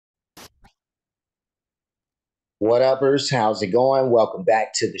What uppers? How's it going? Welcome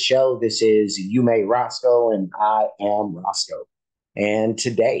back to the show. This is You May Roscoe, and I am Roscoe. And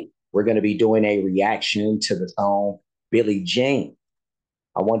today we're going to be doing a reaction to the song Billie Jean.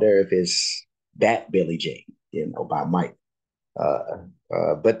 I wonder if it's that Billie Jean, by Mike.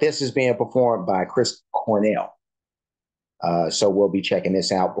 But this is being performed by Chris Cornell. So we'll be checking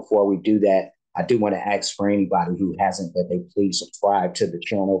this out. Before we do that, I do want to ask for anybody who hasn't that they please subscribe to the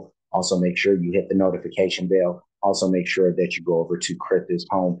channel. Also, make sure you hit the notification bell. Also, make sure that you go over to Chris's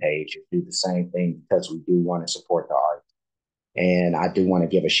homepage and do the same thing because we do want to support the art. And I do want to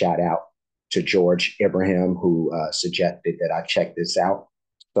give a shout out to George Ibrahim, who suggested that I check this out.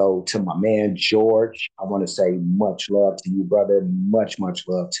 So, to my man George, I want to say much love to you, brother. Much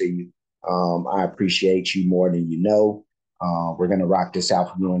love to you. I appreciate you more than you know. We're gonna rock this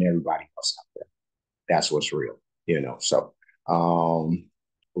out for you and everybody else out there. That's what's real. So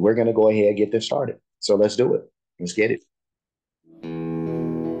we're gonna go ahead and get this started. So let's do it. Let's get it.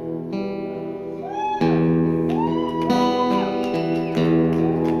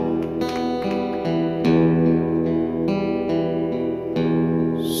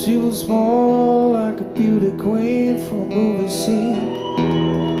 She was more like a beauty queen from a movie scene.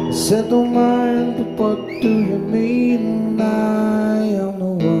 I said, don't mind, but what do you mean? I am the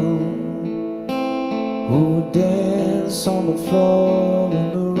one who would dance on the floor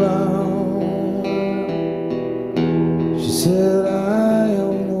and around. She said, I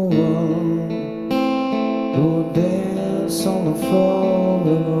am the one who would dance on the floor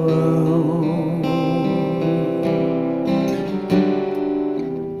and around.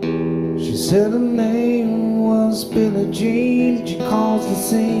 She said her name was Billie Jean. She calls the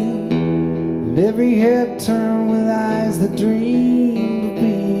scene, and every head turned with eyes that dreamed of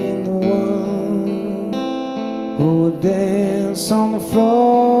being the one who would dance on the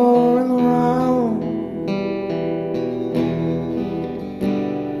floor and around.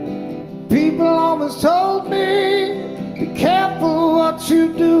 People always told me, be careful what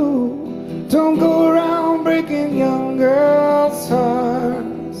you do. Don't go around breaking young girls'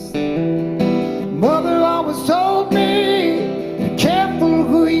 hearts. Mother always told me, be careful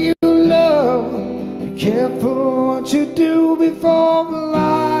who you love. Be careful what you do before the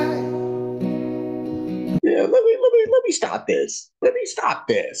light. Yeah, let me stop this. Let me stop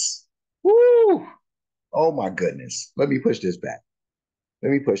this. Woo! Oh my goodness. Let me push this back.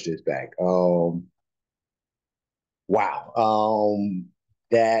 Let me push this back. Wow.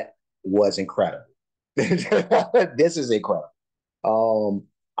 That was incredible. This is incredible.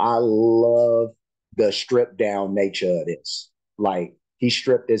 I love the stripped down nature of this. Like he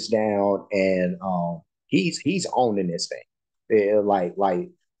stripped this down and he's owning this thing. Yeah, like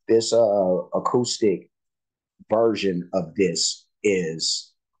this acoustic version of this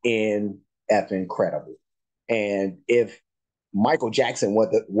is in F incredible. And if Michael Jackson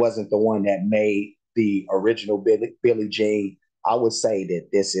wasn't the one that made the original Billie Jean, I would say that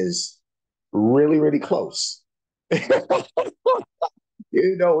this is really close. Not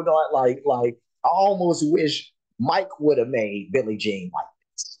like I almost wish Mike would have made Billie Jean like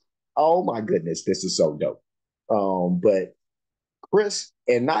this. Oh my goodness, this is so dope. But Chris,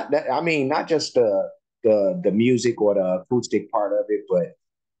 and not that I mean not just the music or the acoustic part of it, but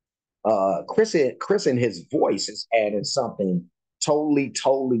Chris and his voice is adding something totally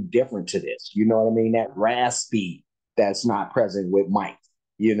different to this. You know what I mean? That raspy that's not present with Mike.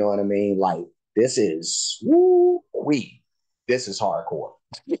 You know what I mean? Like this is woo wee. This is hardcore.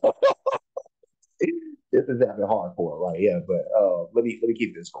 This is having hardcore right here. But let me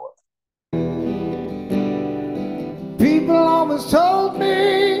keep this going. People always told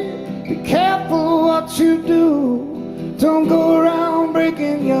me, be careful what you do. Don't go around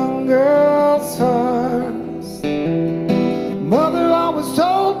breaking young girls' hearts. Mother always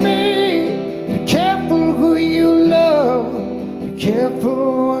told me, be careful who you love. Be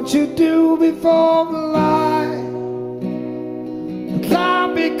careful what you do before the light. The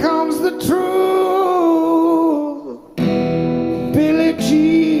lie becomes the truth. Billie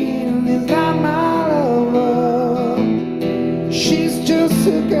Jean is not my lover. She's just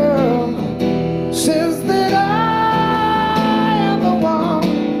a girl. Says that I am the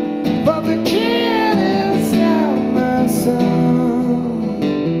one, but the kid is not my son.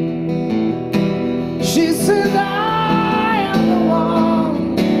 She says I am the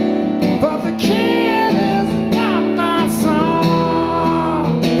one, but the kid is not my son.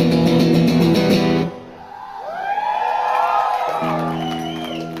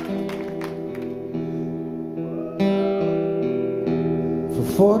 For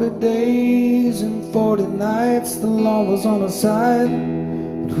 40 days and 40 nights, the law was on her side.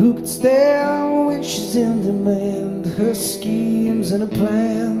 But Who could stand when she's in demand? Her schemes and her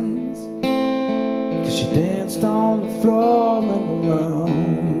plans, 'cause she danced on the floor and around.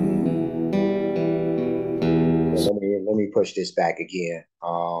 Let me push this back again.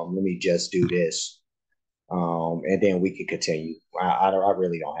 Let me just do this. And then we can continue. I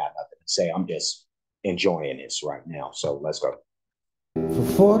really don't have nothing to say. I'm just enjoying this right now. So let's go. For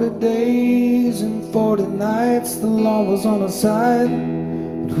 40 days and 40 nights, the law was on her side.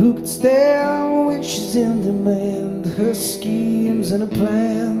 But who could stand when she's in demand? Her schemes and her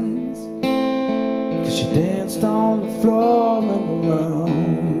plans, 'cause she danced on the floor and around.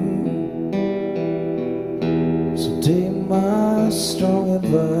 So take my strong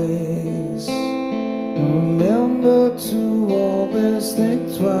advice, remember to always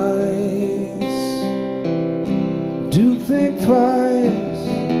think twice. Do think twice.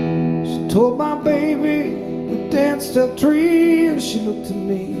 She told my baby we danced till 3, and she looked at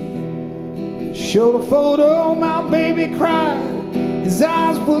me, showed a photo. My baby cried, his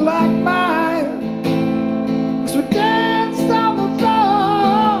eyes were like mine, 'cause we danced on the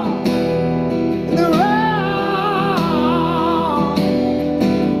floor in the round.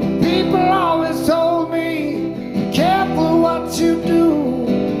 People always told me, be careful what you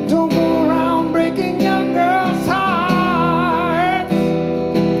do, don't go around breaking young girls' hearts.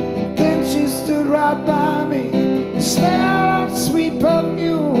 Then she stood right by me, smelled of sweet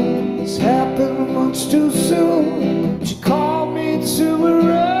perfume. This happened much too soon. She called me to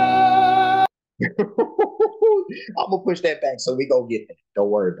her. I'm gonna push that back so we gonna get that. Don't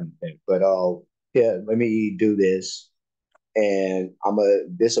worry about that. But yeah, let me do this, and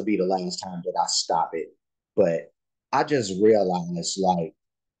this will be the last time that I stop it. But I just realized like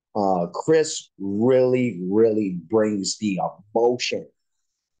Chris really brings the emotion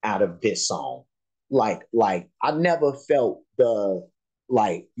out of this song. Like I never felt the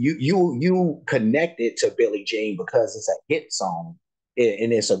like you connected to Billie Jean because it's a hit song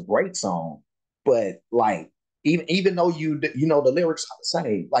and it's a great song, but like even though you know the lyrics are the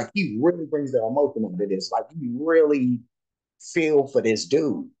same, like he really brings the emotion into this. Like you really feel for this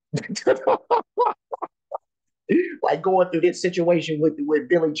dude. Like going through this situation with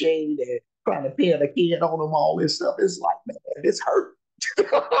Billie Jean and trying to pin a kid on him, all this stuff. It's like, man, this hurt.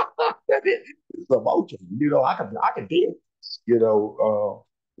 It's emotion. You know, I can dig. You know,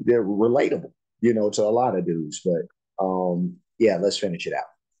 they're relatable. You know, to a lot of dudes. But yeah, let's finish it out.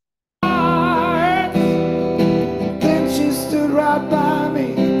 Then she stood right by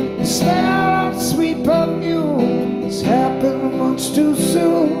me, smelled of sweet perfume. This happened much too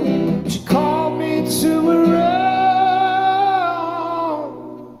soon. She called me to her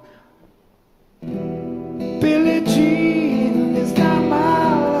own. Billie Jean is not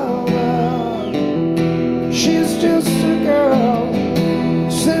my lover. She's just a girl.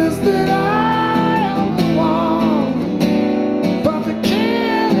 Says that I am the one, but the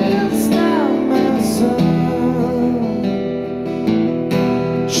kid is not my son.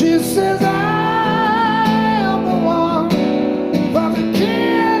 She says I am the one, but the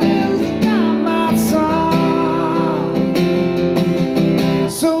kid is not my son.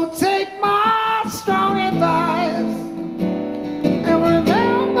 So take my strong advice and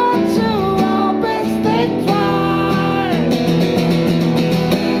remember to always think twice.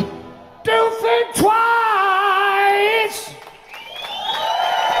 Do think twice.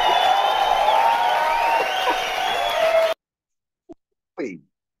 Wait,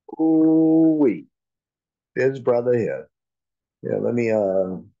 ooh, wait, this brother here. Yeah, let me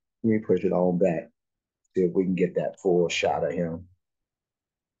push it on back. See if we can get that full shot of him.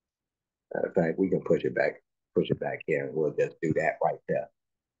 Matter of fact, we can push it back here, and we'll just do that right there.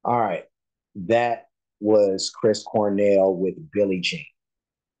 All right. That was Chris Cornell with Billie Jean.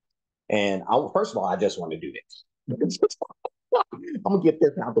 And first of all, I just want to do this. I'm gonna get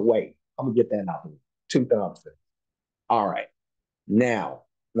this out the way. I'm gonna get that out the way. Two thumbs. All right. Now,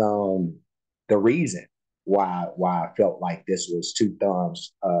 the reason why I felt like this was two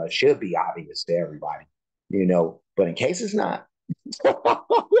thumbs should be obvious to everybody, you know. But in case it's not,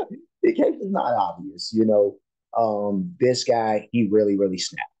 in case it's not obvious, you know, this guy he really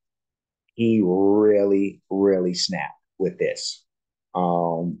snapped. He really snapped with this.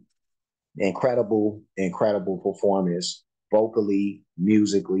 Um, incredible performance, vocally,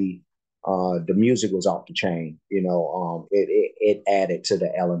 musically. The music was off the chain. You know, it added to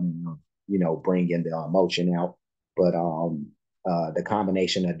the element of bringing the emotion out. But the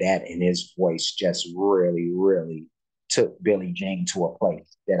combination of that and his voice just really took Billie Jean to a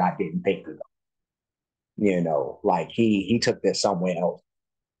place that I didn't think of. You know, like he took this somewhere else.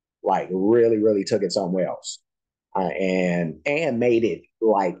 Like really took it somewhere else. And made it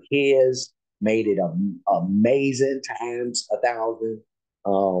like his, made it amazing times 1,000.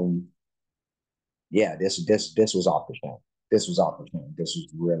 Um, yeah, this was off the chain. This was off the chain. This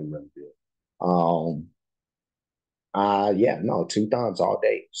was really really good. Um, yeah, no, two thumbs all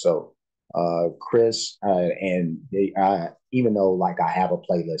day. So, Chris, and even though like I have a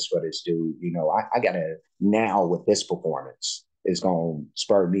playlist for this dude, I gotta now with this performance is gonna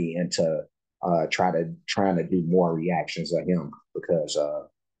spur me into trying to do more reactions of him because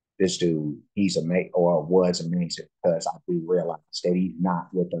this dude he's amazing or was amazing because I do realize that he's not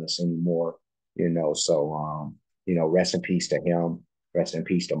with us anymore. So rest in peace to him. Rest in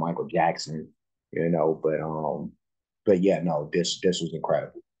peace to Michael Jackson. But yeah, no, this was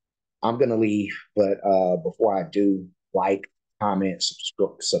incredible. I'm gonna leave, but before I do, like, comment,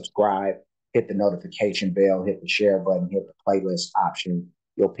 subscribe, hit the notification bell, hit the share button, hit the playlist option.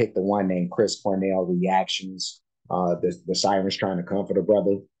 You'll pick the one named Chris Cornell reactions. The sirens trying to comfort a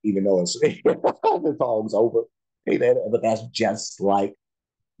brother, even though it's the song's over. Hey, but that's just like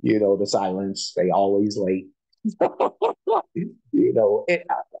the sirens. They always late. I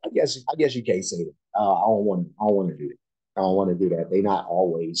guess you can't say that. I don't want to do that. I don't want to do that. They're not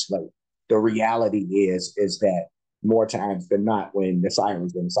always like. The reality is that more times than not, when the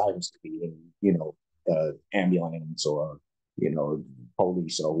sirens could be in, the ambulance or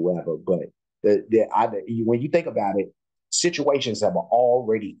police or whoever. But when you think about it, situations have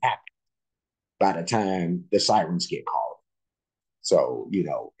already happened by the time the sirens get called. So,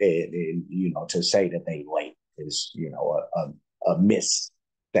 to say that they late is, a miss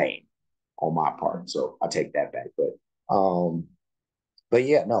thing on my part. So I take that back. But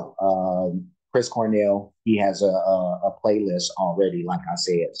yeah, no. Chris Cornell, he has a playlist already, like I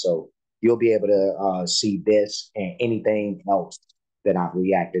said. So you'll be able to see this and anything else that I've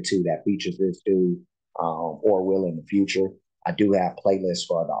reacted to that features this dude, or will in the future. I do have playlists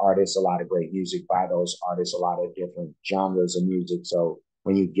for the artists, a lot of great music by those artists, a lot of different genres of music. So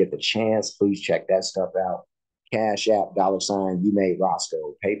when you get the chance, please check that stuff out. Cash App, $ you made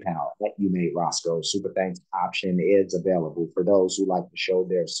Roscoe, PayPal at you made Roscoe. Super thanks option is available for those who like to show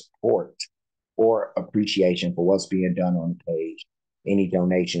their support or appreciation for what's being done on the page. Any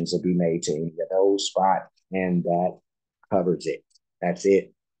donations will be made to any of those spots, and that covers it. That's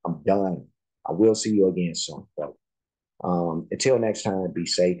it. I'm done. I will see you again soon. So, until next time, be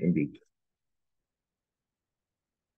safe and be good.